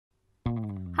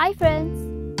Hi friends!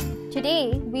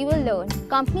 Today we will learn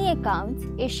Company Accounts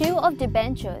Issue of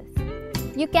Debentures.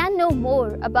 You can know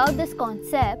more about this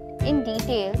concept in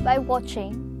detail by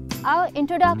watching our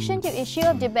Introduction to Issue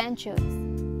of Debentures,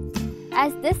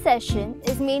 as this session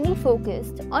is mainly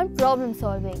focused on problem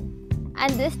solving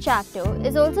and this chapter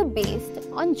is also based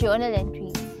on journal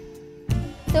entries.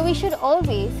 So we should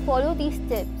always follow these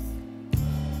tips.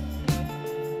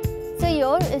 So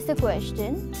here is the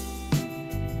question.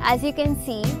 As you can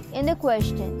see in the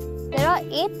question, there are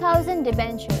 8,000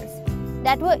 debentures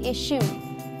that were issued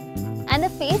and the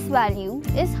face value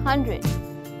is 100.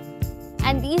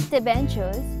 And these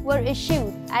debentures were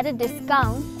issued at a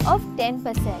discount of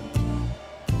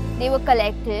 10%. They were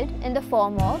collected in the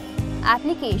form of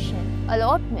application,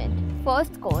 allotment,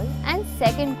 first call and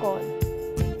second call.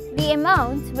 The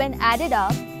amounts when added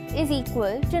up is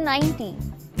equal to 90,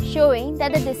 showing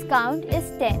that the discount is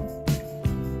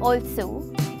 10.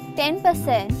 Also,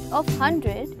 10% of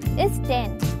 100 is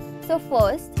 10. So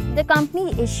first, the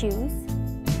company issues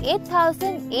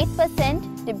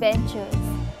 8,008% debentures.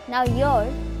 Now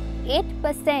here,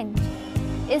 8%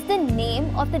 is the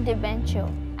name of the debenture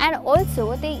and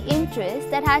also the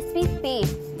interest that has to be paid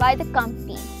by the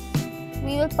company.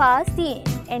 We will pass the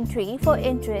entry for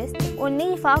interest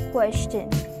only if our question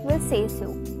will say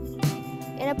so.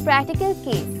 In a practical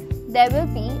case, there will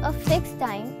be a fixed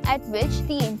time at which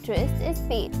the interest is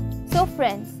paid. So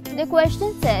friends, the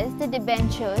question says the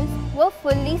debentures were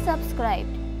fully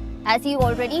subscribed. As you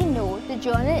already know the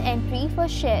journal entry for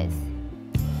shares,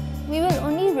 we will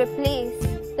only replace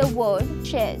the word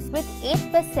shares with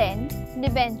 8%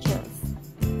 debentures.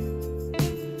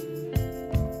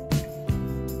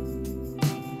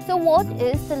 So what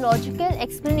is the logical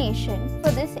explanation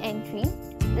for this entry?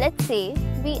 Let's say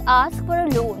we ask for a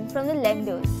loan from the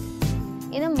lenders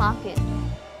in a market.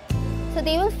 So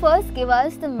they will first give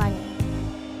us the money.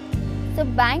 So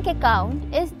bank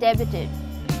account is debited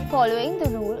following the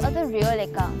rule of the real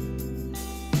account.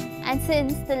 And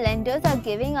since the lenders are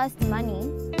giving us money,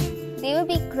 they will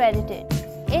be credited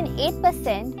in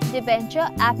 8% debenture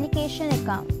application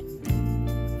account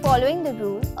following the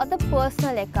rule of the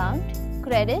personal account,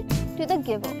 credit to the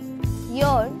giver.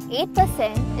 Here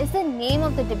 8% is the name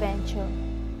of the debenture.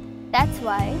 That's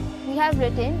why we have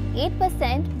written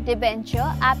 8% debenture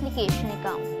application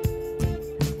account.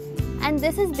 And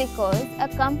this is because a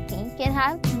company can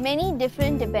have many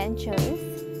different debentures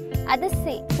at the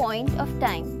same point of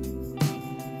time.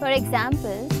 For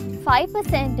example,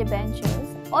 5%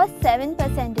 debentures or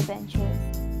 7% debentures.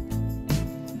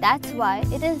 That's why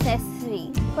it is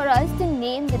necessary for us to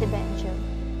name the debenture.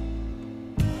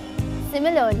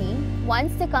 Similarly,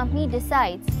 once the company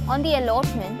decides on the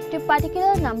allotment to a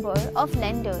particular number of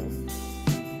lenders,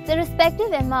 the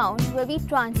respective amount will be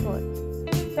transferred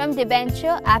from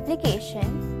debenture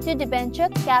application to debenture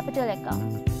capital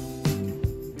account.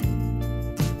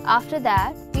 After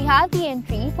that, we have the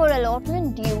entry for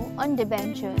allotment due on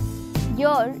debentures.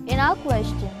 Here, in our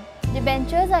question,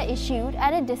 debentures are issued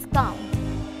at a discount,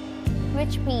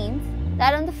 which means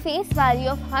that on the face value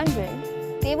of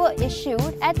 100, they were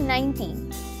issued at 90,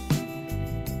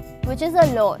 which is a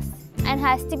loss and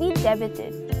has to be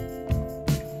debited.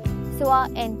 So our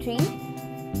entry,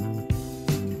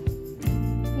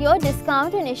 your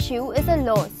discount on issue is a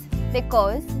loss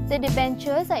because the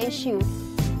debentures are issued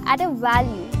at a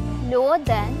value lower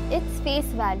than its face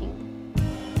value.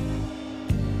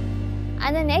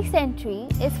 And the next entry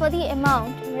is for the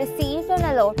amount received on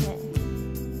allotment.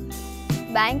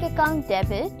 Bank account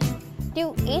debit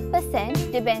to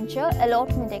 8% debenture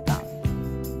allotment account.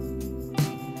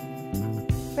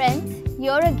 Friends,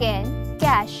 here again,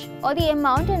 cash or the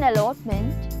amount in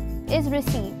allotment is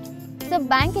received. So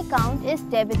bank account is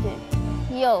debited.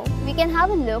 Here, we can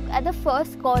have a look at the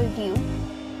first call due.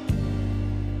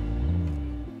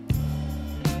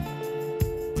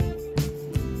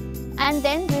 And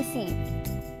then received.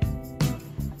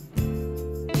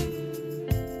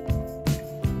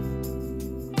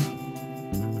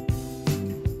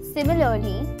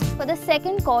 Similarly, for the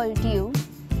second call due,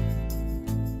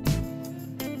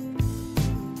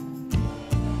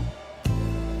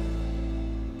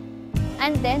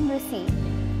 and then received.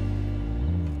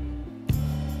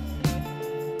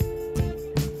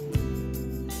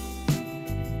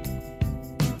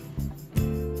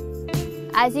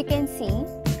 As you can see,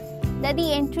 that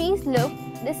the entries look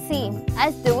the same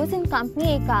as those in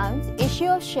company accounts issue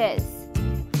of shares.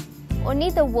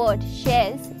 Only the word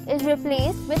shares is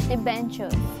replaced with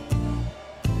debentures.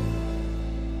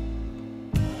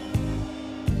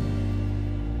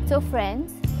 So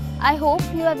friends, I hope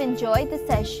you have enjoyed the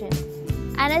session.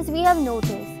 And as we have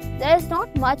noticed there is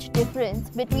not much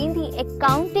difference between the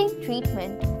accounting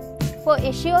treatment for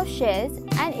issue of shares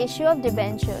and issue of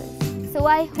debentures. So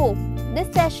I hope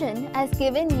this session has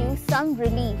given you some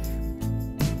relief.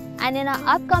 And in our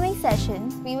upcoming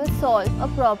sessions, we will solve a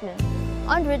problem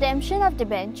on redemption of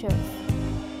debentures.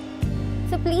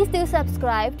 So please do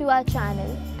subscribe to our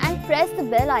channel and press the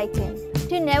bell icon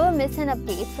to never miss an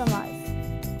update from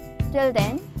us. Till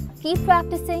then, keep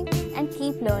practicing and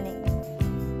keep learning.